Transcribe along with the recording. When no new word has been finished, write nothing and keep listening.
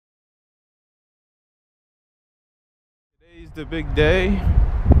Today's the big day.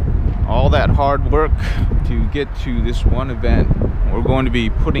 All that hard work to get to this one event. We're going to be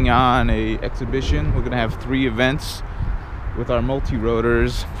putting on a exhibition. We're going to have 3 events with our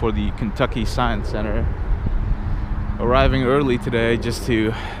multi-rotors for the Kentucky Science Center. Arriving early today just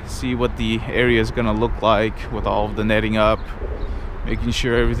to see what the area is going to look like with all of the netting up, making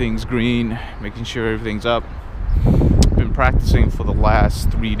sure everything's green, making sure everything's up. Been practicing for the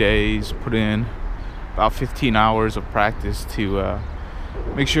last 3 days, put in about 15 hours of practice to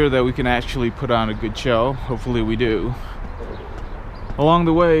make sure that we can actually put on a good show. Hopefully we do. Along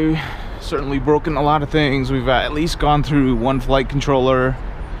the way, certainly broken a lot of things. We've at least gone through 1 flight controller,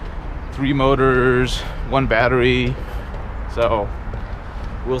 3 motors, 1 battery. So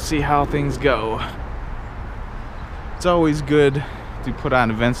we'll see how things go. It's always good to put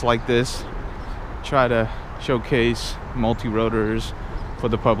on events like this, try to showcase multi-rotors for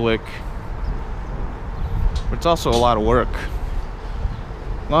the public. But it's also a lot of work.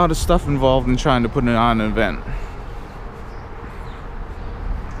 A lot of stuff involved in trying to put on an event.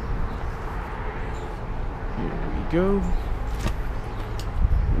 Here we go.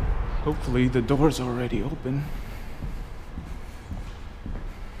 Hopefully the door's already open.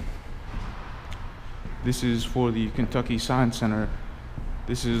 This is for the Kentucky Science Center.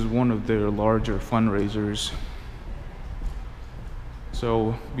 This is one of their larger fundraisers.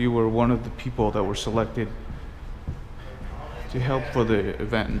 So we were one of the people that were selected to help for the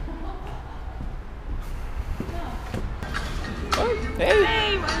event. Hey!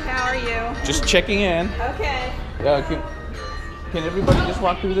 Hey, how are you? Just checking in. Okay. Can everybody just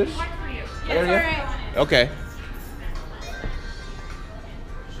walk through this area? Right. Okay.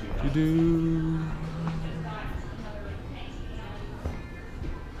 Do-do.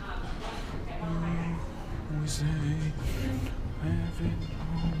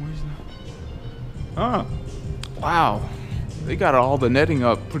 Oh, wow. They got all the netting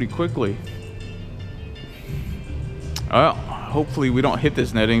up pretty quickly. Well, hopefully we don't hit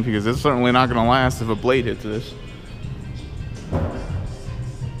this netting because it's certainly not going to last if a blade hits this.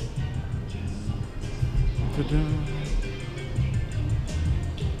 Ta-da.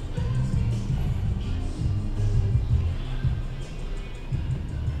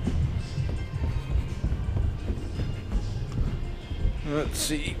 Let's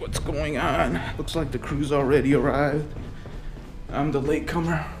see what's going on. Looks like the crew's already arrived. I'm the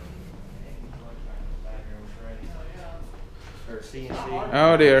latecomer.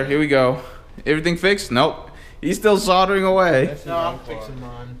 Oh dear, here we go. Everything fixed? Nope. He's still soldering away. No, I'm fixing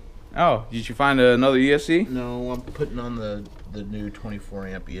mine. Oh, did you find another ESC? No, I'm putting on the new 24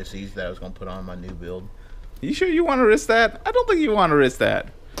 amp ESCs that I was going to put on my new build. You sure you want to risk that? I don't think you want to risk that.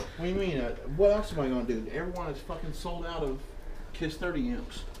 What do you mean? What else am I going to do? Everyone is fucking sold out of KISS 30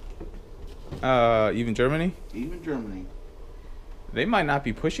 amps. Even Germany? Even Germany. They might not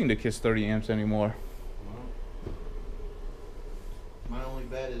be pushing the KISS 30 amps anymore. Well, my only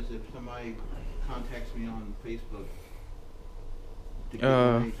bet is if somebody contacts me on Facebook. To get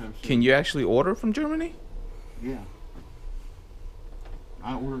them anytime soon. Can you actually order from Germany? Yeah.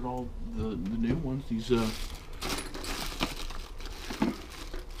 I ordered all the new ones. These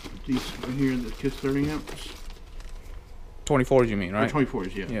right here, the KISS 30 amps. 24s you mean, right?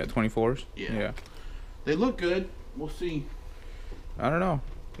 24s, yeah. Yeah, 24s? Yeah. They look good. We'll see. I don't know.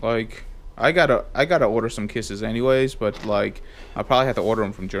 Like, I gotta order some kisses anyways, but like, I'll probably have to order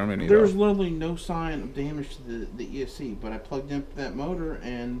them from Germany. There was literally no sign of damage to the ESC, but I plugged in that motor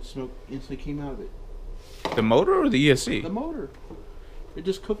and smoke instantly came out of it. The motor or the ESC? The motor. It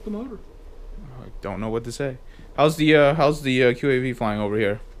just cooked the motor. I don't know what to say. How's the QAV flying over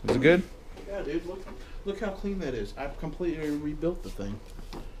here? Is it good? Yeah, dude. Look how clean that is. I've completely rebuilt the thing.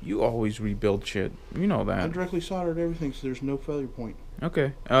 You always rebuild shit. You know that. I directly soldered everything, so there's no failure point.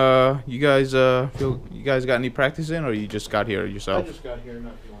 Okay. You guys got any practice in, or you just got here yourself? I just got here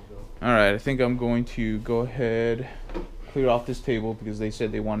not too long ago. All right. I think I'm going to go ahead, clear off this table because they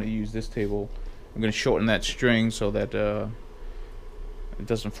said they want to use this table. I'm going to shorten that string so that it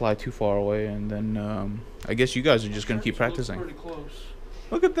doesn't fly too far away, and then I guess you guys are just going to keep practicing. Pretty close.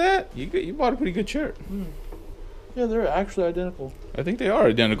 Look at that. You bought a pretty good shirt. Yeah, they're actually identical. I think they are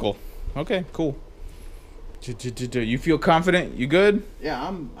identical. Okay, cool. You feel confident? You good?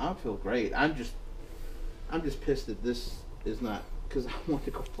 Yeah, I feel great. I'm just pissed that this is not, because I wanted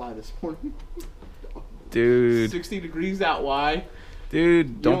to go fly this morning. Dude. 60 degrees out. Why?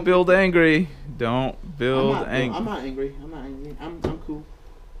 Dude, don't build angry. Don't build angry. I'm not angry. I'm cool.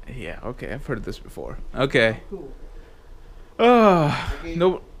 Yeah, okay. I've heard this before. Okay. I'm cool.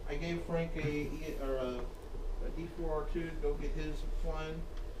 No. I gave Frank a D4R2 to go get his flying.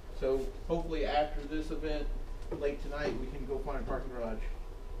 So hopefully after this event, late tonight, we can go find a parking garage.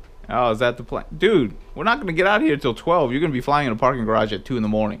 Oh, is that the plan? Dude, we're not going to get out of here till 12. You're going to be flying in a parking garage at 2 in the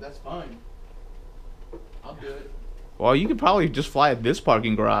morning. That's fine. I'll do it. Well, you could probably just fly at this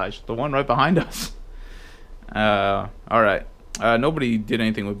parking garage, the one right behind us. All right. Nobody did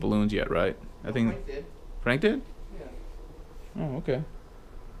anything with balloons yet, right? I think Frank did. Frank did? Yeah. Oh, okay.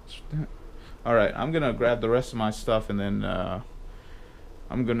 All right, I'm going to grab the rest of my stuff, and then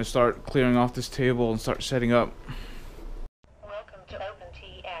I'm going to start clearing off this table and start setting up. Welcome to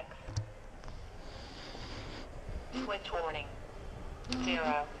OpenTX. Switch warning.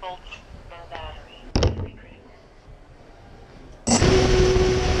 0 volts. No battery.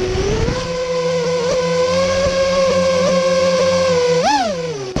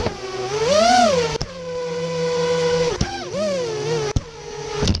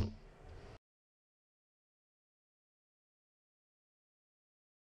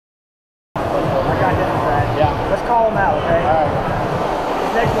 Let's call him out, okay? Alright.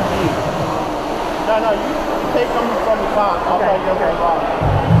 This next one's you. No, you take them from the top. I'll try to get from the bottom.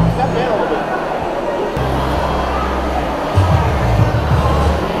 Step in a little bit.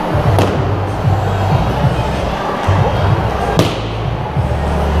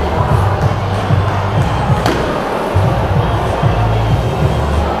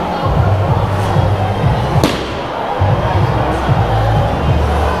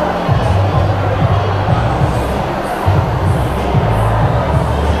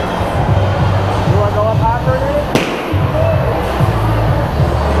 You want to go up high for a minute?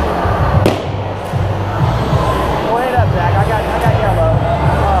 Go ahead up, Zach. I got yellow.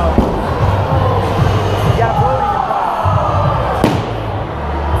 You got blue in your car.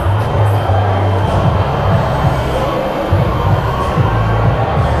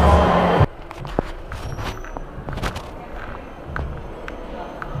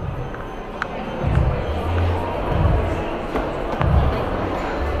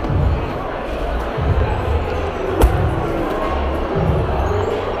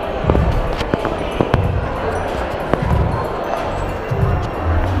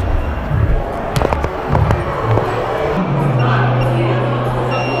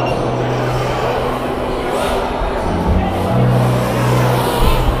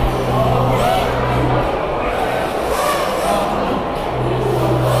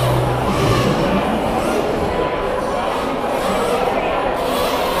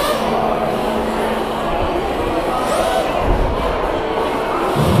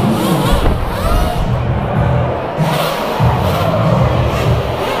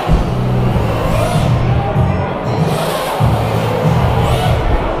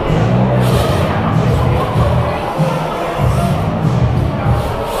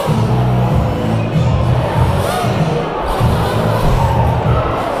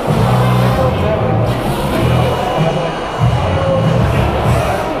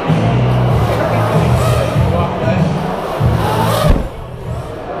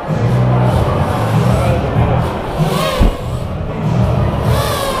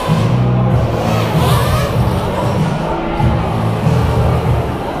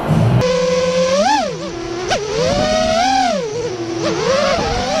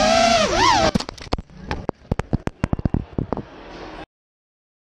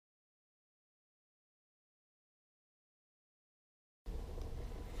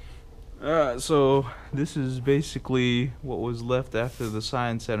 So this is basically what was left after the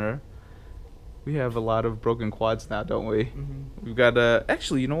Science Center. We have a lot of broken quads now, don't we? Mm-hmm. We've got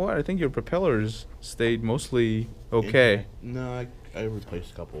actually, you know what? I think your propellers stayed mostly okay. No, I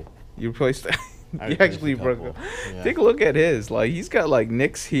replaced a couple. You replaced I you replaced actually a broke couple, yeah. Take a look at his. Like, he's got like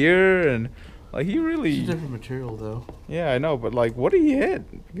nicks here, and like he really It's a different material though. Yeah, I know, but like, what did he hit?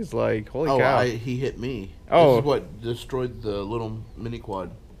 Because like, holy cow. He hit me. Oh. This is what destroyed the little mini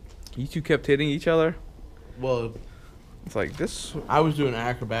quad. You two kept hitting each other? Well, It's like this. I was doing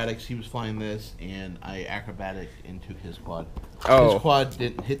acrobatics. He was flying this, and I acrobatic into his quad. Oh. His quad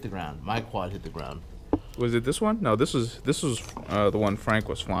didn't hit the ground. My quad hit the ground. Was it this one? No, this was the one Frank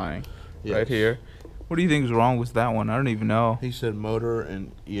was flying. Yes. Right here. What do you think is wrong with that one? I don't even know. He said motor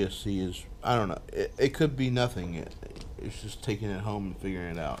and ESC is, I don't know. It could be nothing. It's just taking it home and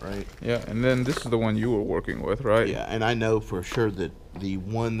figuring it out, right? Yeah, and then this is the one you were working with, right? Yeah, and I know for sure that the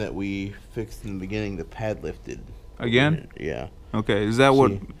one that we fixed in the beginning, the pad lifted. Again? Yeah. Okay, is that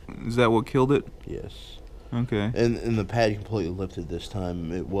what killed it? Yes. Okay. And the pad completely lifted this time.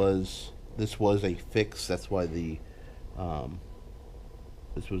 This was a fix. That's why this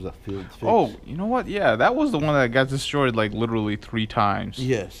was a field fix. Oh, you know what? Yeah, that was the one that got destroyed like literally 3 times.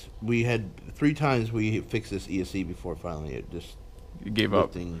 Yes, we had 3 times we fixed this ESC before finally it just gave up.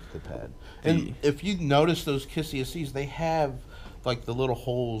 lifting the pad. And if you notice those KCSCs, they have like the little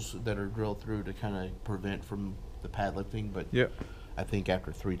holes that are drilled through to kind of prevent from the pad lifting. But Yep. I think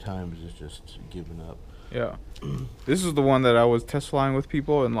after 3 times, it's just giving up. Yeah. This is the one that I was test flying with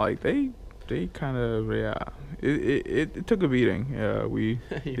people, and like they kind of it took a beating. Yeah, we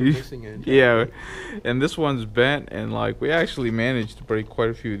You're missing it. yeah, and this one's bent, and like we actually managed to break quite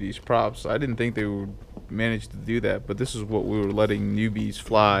a few of these props. I didn't think they would manage to do that, but this is what we were letting newbies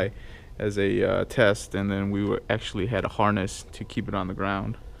fly as a test, and then we actually had a harness to keep it on the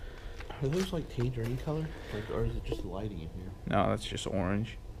ground. Are those like tangerine color, or is it just lighting in here? No, that's just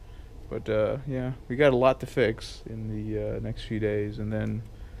orange. But yeah, we got a lot to fix in the next few days, and then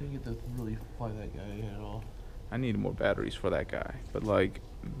I didn't get to really fly that guy at all. I need more batteries for that guy. But like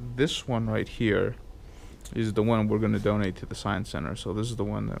this one right here is the one we're going to donate to the science center. So this is the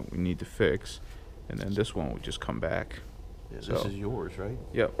one that we need to fix, and then this one will just come back. Yeah, So- this is yours, right?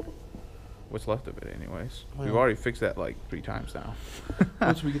 Yep. What's left of it, anyways. We've Well- already fixed that like 3 times now.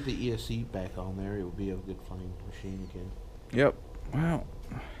 Once we get the ESC back on there, it will be a good flying machine again. Yep. Well,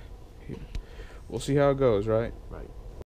 we'll see how it goes, right? Right.